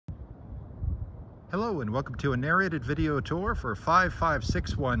Hello and welcome to a narrated video tour for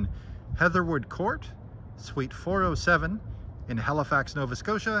 5561 Heatherwood Court, Suite 407 in Halifax, Nova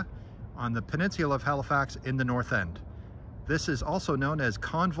Scotia, on the peninsula of Halifax in the North End. This is also known as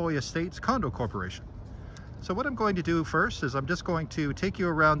Convoy Estates Condo Corporation. So what I'm going to do first is I'm just going to take you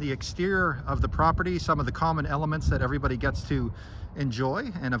around the exterior of the property, some of the common elements that everybody gets to enjoy,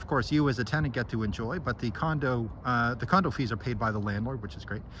 and of course you as a tenant get to enjoy, but the condo fees are paid by the landlord, which is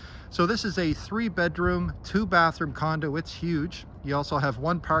great. So this is a 3-bedroom, 2-bathroom condo. It's huge. You also have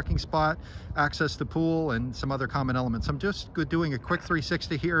 1 parking spot, access to pool, and some other common elements. I'm just doing a quick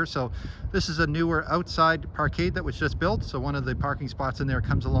 360 here. So this is a newer outside parkade that was just built, so one of the parking spots in there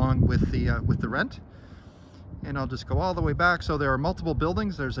comes along with the rent. And I'll just go all the way back. So there are multiple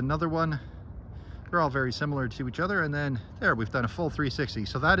buildings. There's another one. They're all very similar to each other. And then there, we've done a full 360.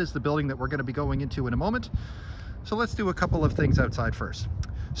 So that is the building that we're going to be going into in a moment. So let's do a couple of things outside first.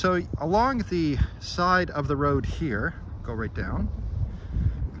 So along the side of the road here, go right down.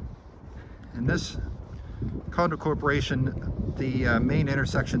 And this condo corporation, the main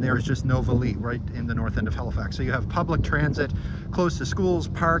intersection there is just Nova Lee, right in the north end of Halifax. So you have public transit close to schools,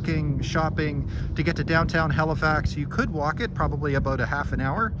 parking, shopping. To get to downtown Halifax, you could walk it, probably about a half an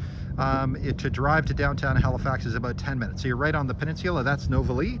hour. To drive to downtown Halifax is about 10 minutes. So you're right on the peninsula. That's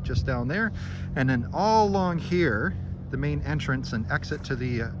Nova Lee, just down there. And then all along here, the main entrance and exit to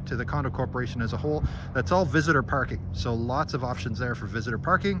the condo corporation as a whole, that's all visitor parking. So lots of options there for visitor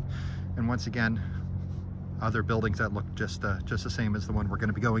parking. And once again, other buildings that look just the same as the one we're going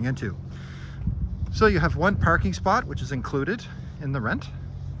to be going into. So you have 1 parking spot, which is included in the rent.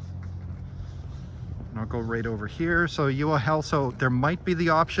 And I'll go right over here. So you will also, there might be the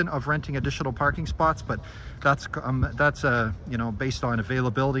option of renting additional parking spots, but that's you know, based on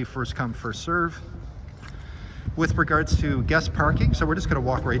availability, first come, first serve. With regards to guest parking, so we're just going to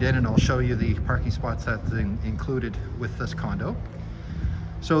walk right in and I'll show you the parking spots that's included with this condo.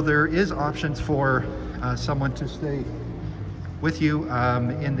 So there is options for someone to stay with you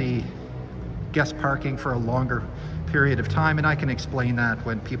in the guest parking for a longer period of time, and I can explain that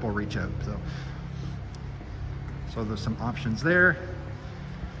when people reach out. So there's some options there.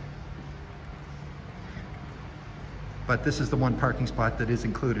 But this is the 1 parking spot that is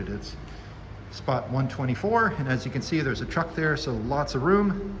included. It's spot 124, and as you can see, there's a truck there, so lots of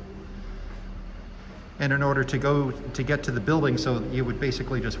room. And in order to get to the building, so you would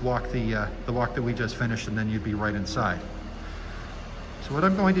basically just walk the walk that we just finished, and then you'd be right inside. So what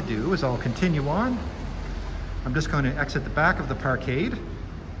I'm going to do is I'll continue on. I'm just going to exit the back of the parkade.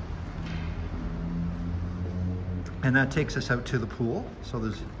 And that takes us out to the pool. So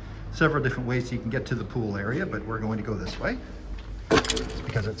there's several different ways you can get to the pool area, but we're going to go this way. It's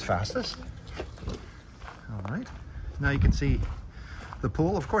because it's fastest. All right, now you can see the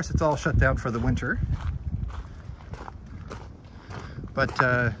pool. Of course, it's all shut down for the winter. But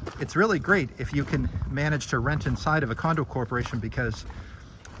it's really great if you can manage to rent inside of a condo corporation, because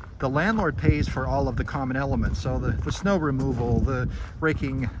the landlord pays for all of the common elements. So the snow removal, the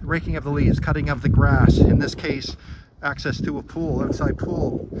raking of the leaves, cutting of the grass. In this case, access to a pool, outside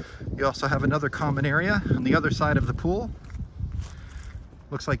pool. You also have another common area on the other side of the pool.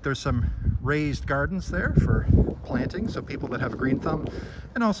 Looks like there's some raised gardens there for planting, so people that have a green thumb,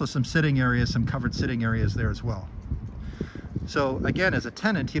 and also some sitting areas, some covered sitting areas there as well. So again, as a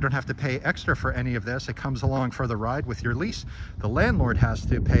tenant, you don't have to pay extra for any of this. It comes along for the ride with your lease. The landlord has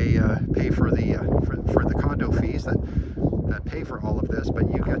to pay for the condo fees that pay for all of this, but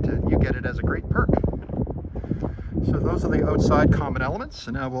you get it as a great perk. So those are the outside common elements,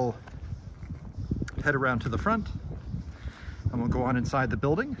 and now we'll head around to the front, and we'll go on inside the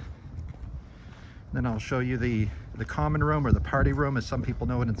building. Then I'll show you the common room, or the party room, as some people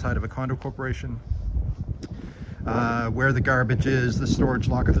know it inside of a condo corporation. Where the garbage is, the storage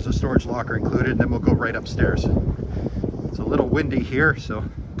locker. There's a storage locker included, and then we'll go right upstairs. It's a little windy here, so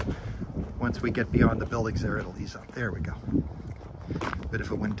once we get beyond the buildings there, it'll ease up. There we go. Bit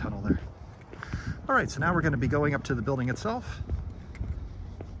of a wind tunnel there. All right, so now we're going to be going up to the building itself.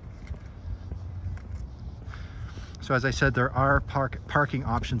 So as I said, there are parking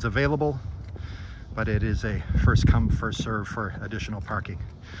options available, but it is a first come, first serve for additional parking.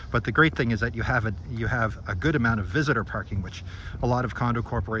 But the great thing is that you have a good amount of visitor parking, which a lot of condo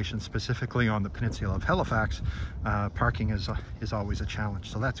corporations, specifically on the peninsula of Halifax, parking is always a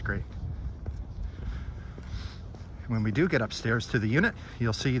challenge. So that's great. When we do get upstairs to the unit,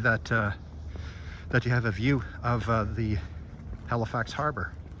 you'll see that you have a view of the Halifax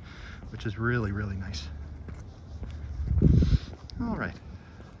Harbor, which is really, really nice. All right.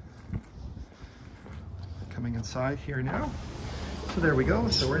 Coming inside here now. So there we go.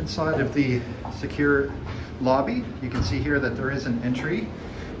 So we're inside of the secure lobby. You can see here that there is an entry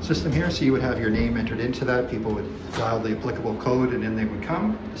system here. So you would have your name entered into that. People would dial the applicable code and then they would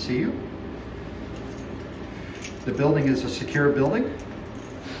come to see you. The building is a secure building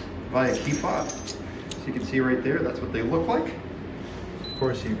via key fob. So you can see right there, that's what they look like. Of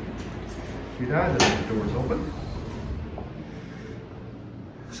course, you do that, and then the doors open.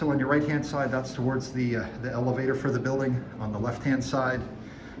 So on your right-hand side, that's towards the elevator for the building. On the left-hand side,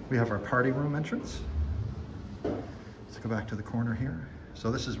 we have our party room entrance. Let's go back to the corner here. So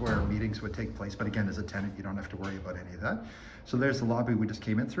this is where our meetings would take place, but again, as a tenant, you don't have to worry about any of that. So there's the lobby we just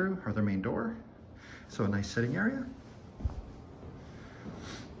came in through, or their main door. So a nice sitting area.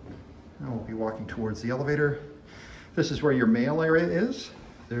 Now we'll be walking towards the elevator. This is where your mail area is.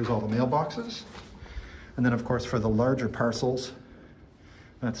 There's all the mailboxes. And then of course for the larger parcels,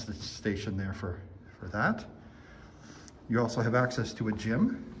 that's the station there for that. You also have access to a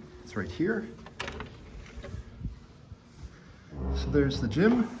gym. It's right here. So there's the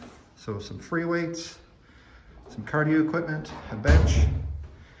gym. So some free weights, some cardio equipment, a bench.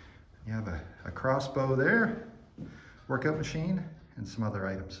 You have a crossbow there, workout machine, and some other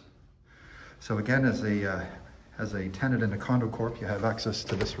items. So again, as a tenant in a condo corp, you have access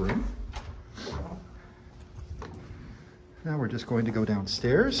to this room. Now we're just going to go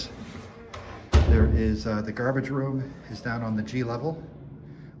downstairs. There is the garbage room is down on the G level.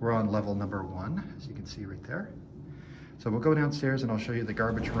 We're on level number 1, as you can see right there. So we'll go downstairs and I'll show you the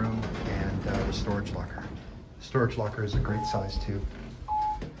garbage room and the storage locker. The storage locker is a great size too.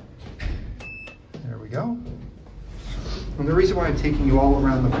 There we go. And the reason why I'm taking you all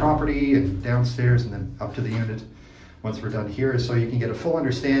around the property and downstairs and then up to the unit once we're done here is so you can get a full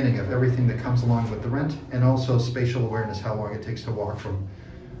understanding of everything that comes along with the rent, and also spatial awareness, how long it takes to walk from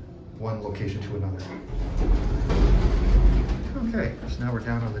one location to another. Okay, so now we're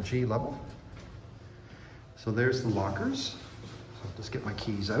down on the G level. So there's the lockers. So I'll just get my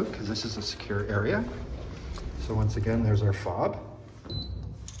keys out because this is a secure area. So once again, there's our fob.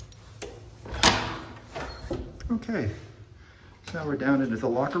 Okay, so now we're down into the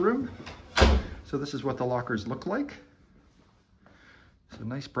locker room. So this is what the lockers look like. It's a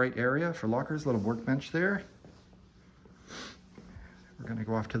nice bright area for lockers, little workbench there. We're gonna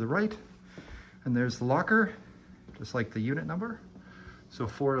go off to the right, and there's the locker, just like the unit number. So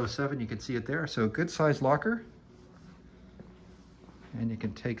 407, you can see it there. So a good sized locker, and you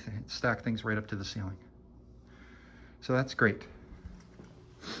can stack things right up to the ceiling. So that's great.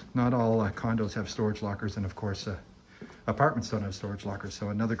 Not all condos have storage lockers, and of course apartments don't have storage lockers, so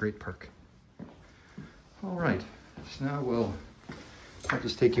another great perk. All right, so now I'll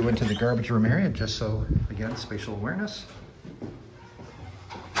just take you into the garbage room area, just so, again, spatial awareness.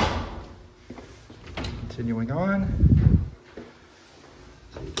 Continuing on.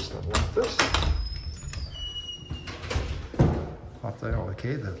 So you just unlock this. Pop that,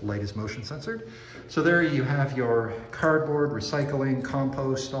 okay, the light is motion censored. So there you have your cardboard, recycling,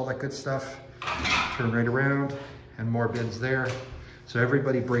 compost, all that good stuff. Turn right around, and more bins there. So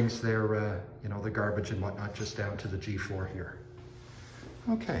everybody brings their, the garbage and whatnot just down to the G4 here.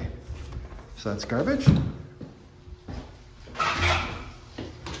 Okay, so that's garbage.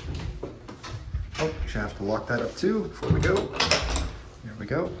 Oh, you should have to lock that up too before we go. There we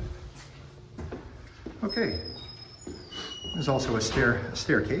go. Okay, there's also a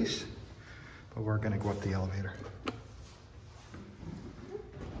staircase, but we're gonna go up the elevator.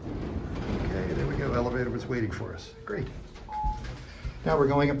 Okay, there we go, elevator was waiting for us, great. Now we're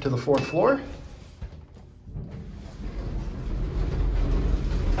going up to the 4th floor.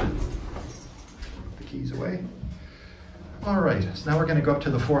 Put the keys away. All right, so now we're going to go up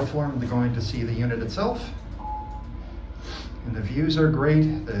to the 4th floor and we're going to see the unit itself. And the views are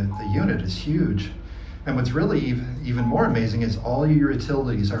great. The unit is huge. And what's really even more amazing is all your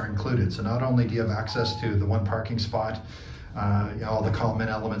utilities are included. So not only do you have access to the one parking spot, all the common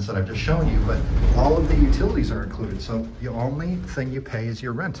elements that I've just shown you, but all of the utilities are included. So the only thing you pay is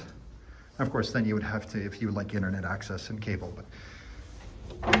your rent. Of course, then you would have to, if you would like internet access and cable. But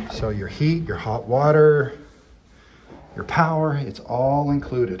so your heat, your hot water, your power, it's all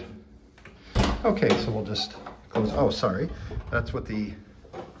included. Okay, so we'll just close. Oh, sorry. Or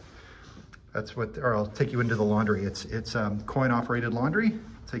I'll take you into the laundry. It's coin operated laundry.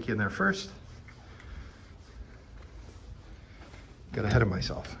 I'll take you in there first. Got ahead of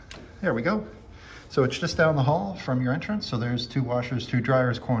myself. There we go. So it's just down the hall from your entrance. So there's 2 washers, 2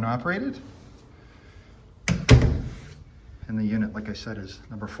 dryers, coin operated. And the unit, like I said, is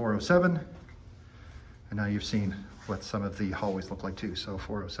number 407. And now you've seen what some of the hallways look like too. So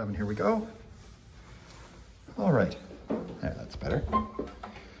 407, here we go. All right. Yeah, that's better.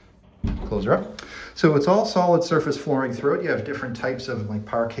 Close her up. So it's all solid surface flooring through it. You have different types of like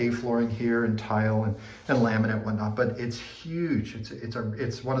parquet flooring here and tile and laminate and whatnot, but it's huge.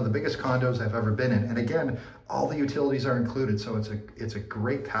 It's one of the biggest condos I've ever been in. And again, all the utilities are included. So it's a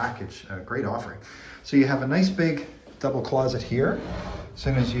great package, a great offering. So you have a nice big double closet here as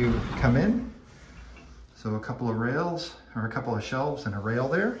soon as you come in. So a couple of rails or a couple of shelves and a rail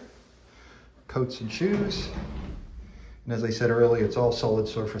there. Coats and shoes. And as I said earlier, it's all solid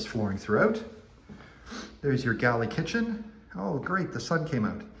surface flooring throughout. There's your galley kitchen. Oh, great, the sun came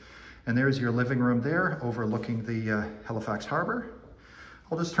out. And there's your living room there, overlooking the Halifax Harbor.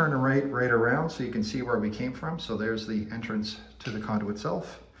 I'll just turn right around so you can see where we came from. So there's the entrance to the condo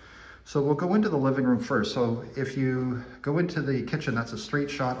itself. So we'll go into the living room first. So if you go into the kitchen, that's a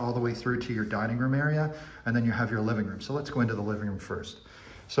straight shot all the way through to your dining room area, and then you have your living room. So let's go into the living room first.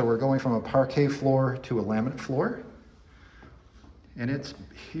 So we're going from a parquet floor to a laminate floor. And it's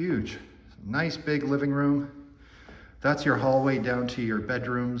huge. Nice big living room. That's your hallway down to your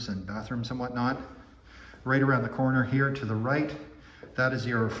bedrooms and bathrooms and whatnot. Right around the corner here to the right, that is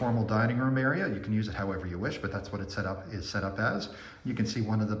your formal dining room area. You can use it however you wish, but that's what it's set up as. You can see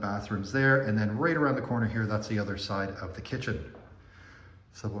one of the bathrooms there, and then right around the corner here, that's the other side of the kitchen.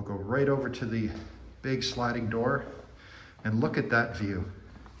 So we'll go right over to the big sliding door and look at that view.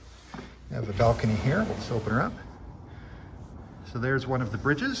 You have a balcony here. Let's open her up. So there's one of the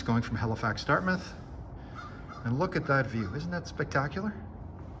bridges going from Halifax to Dartmouth. And look at that view. Isn't that spectacular?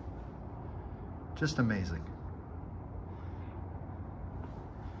 Just amazing.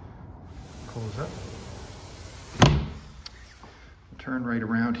 Close up. Turn right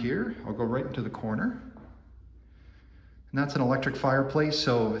around here. I'll go right into the corner. And that's an electric fireplace,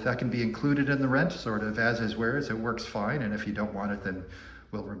 so that can be included in the rent, sort of as is where is. It works fine, and if you don't want it, then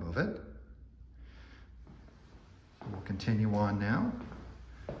we'll remove it. We'll continue on now.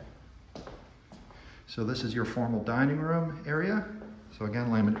 So this is your formal dining room area. So again,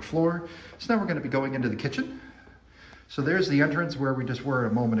 laminate floor. So now we're going to be going into the kitchen. So there's the entrance where we just were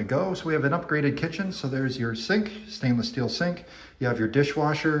a moment ago. So we have an upgraded kitchen. So there's your sink, stainless steel sink. You have your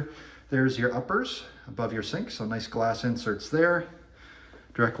dishwasher. There's your uppers above your sink. So nice glass inserts there.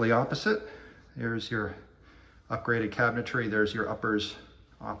 Directly opposite, there's your upgraded cabinetry. There's your uppers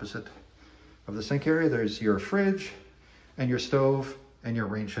opposite of the sink area. There's your fridge and your stove and your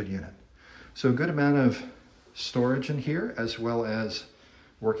range hood unit. So a good amount of storage in here as well as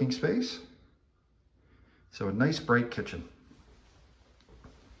working space. So a nice bright kitchen.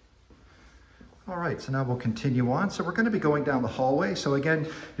 All right, so now we'll continue on. So we're going to be going down the hallway. So again,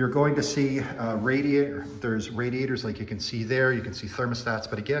 you're going to see there's radiators like you can see there. You can see thermostats,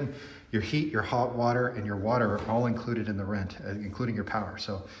 but again, your heat, your hot water, and your water are all included in the rent, including your power.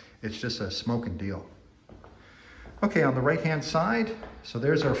 So it's just a smoking deal. Okay, on the right-hand side, so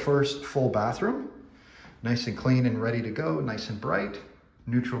there's our first full bathroom. Nice and clean and ready to go, nice and bright,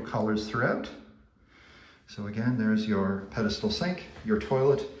 neutral colors throughout. So again, there's your pedestal sink, your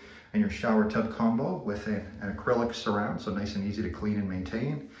toilet, and your shower tub combo with an acrylic surround, so nice and easy to clean and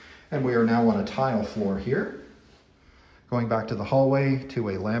maintain. And we are now on a tile floor here. Going back to the hallway to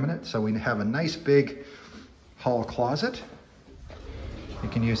a laminate. So we have a nice big hall closet. You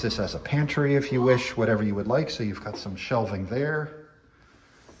can use this as a pantry if you wish, whatever you would like. So you've got some shelving there.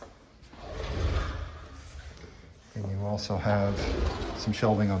 And you also have some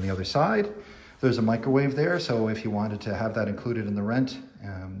shelving on the other side. There's a microwave there, so if you wanted to have that included in the rent,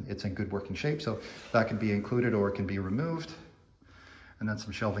 it's in good working shape, so that can be included or it can be removed. And then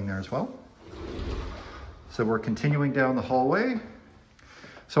some shelving there as well. So we're continuing down the hallway.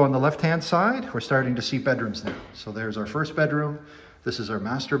 So on the left-hand side, we're starting to see bedrooms now. So there's our first bedroom. This is our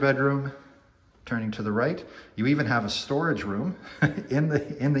master bedroom. Turning to the right, you even have a storage room in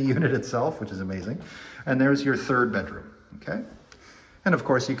the unit itself, which is amazing. And there's your third bedroom, okay? And of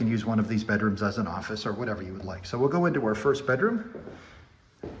course, you can use one of these bedrooms as an office or whatever you would like. So we'll go into our first bedroom.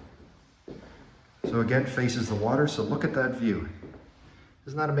 So again, faces the water, so look at that view.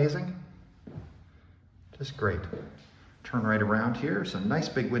 Isn't that amazing? Just great. Turn right around here. So nice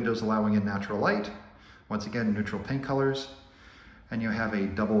big windows allowing in natural light. Once again, neutral pink colors. And you have a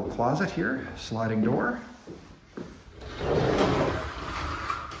double closet here, sliding door.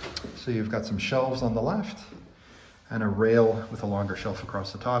 So you've got some shelves on the left and a rail with a longer shelf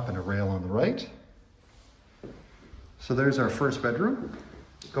across the top and a rail on the right. So there's our first bedroom.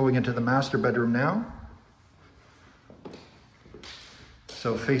 Going into the master bedroom now.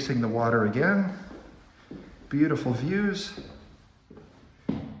 So facing the water again. Beautiful views.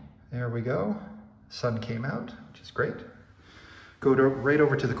 There we go. Sun came out, which is great. Go right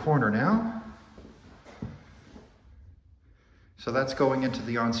over to the corner now. So that's going into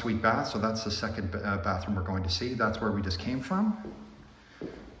the ensuite bath. So that's the second bathroom we're going to see. That's where we just came from.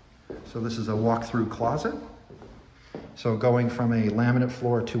 So this is a walk-through closet. So going from a laminate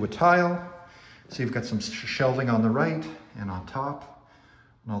floor to a tile. So you've got some shelving on the right and on top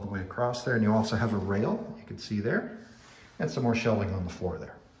and all the way across there. And you also have a rail, you can see there, and some more shelving on the floor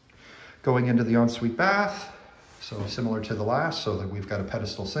there. Going into the ensuite bath, so similar to the last, so that we've got a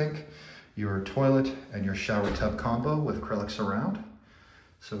pedestal sink, your toilet and your shower tub combo with acrylic surround.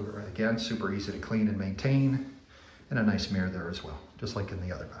 So again, super easy to clean and maintain, and a nice mirror there as well, just like in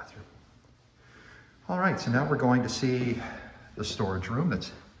the other bathroom. All right, so now we're going to see the storage room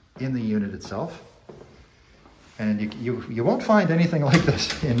that's in the unit itself. And you won't find anything like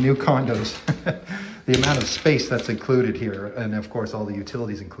this in new condos. The amount of space that's included here, and of course all the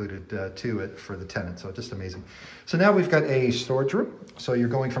utilities included to it for the tenant, so just amazing. So now we've got a storage room. So you're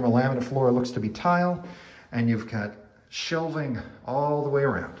going from a laminate floor, it looks to be tile, and you've got shelving all the way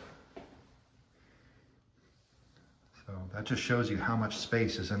around. So that just shows you how much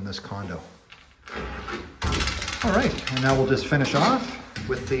space is in this condo. All right, and now we'll just finish off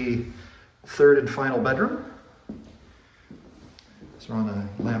with the third and final bedroom. So we're on a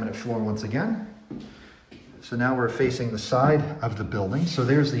laminate floor once again. So now we're facing the side of the building. So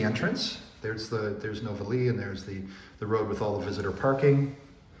there's the entrance. There's Novalee, and there's the road with all the visitor parking.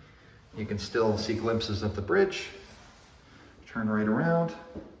 You can still see glimpses of the bridge. Turn right around.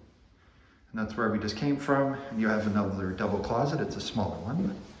 And that's where we just came from. And you have another double closet. It's a smaller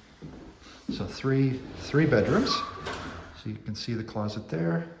one. So three bedrooms. So you can see the closet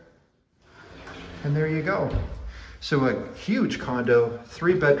there. And there you go. So a huge condo,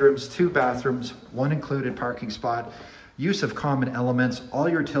 3 bedrooms, 2 bathrooms, 1 included parking spot, use of common elements, all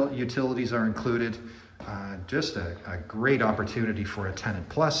your utilities are included. Just a great opportunity for a tenant.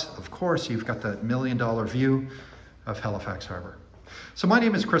 Plus, of course, you've got that $1 million view of Halifax Harbor. So my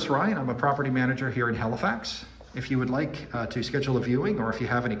name is Chris Ryan. I'm a property manager here in Halifax. If you would like to schedule a viewing, or if you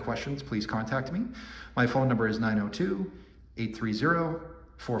have any questions, please contact me. My phone number is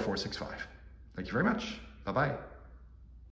 902-830-4465. Thank you very much. Bye-bye.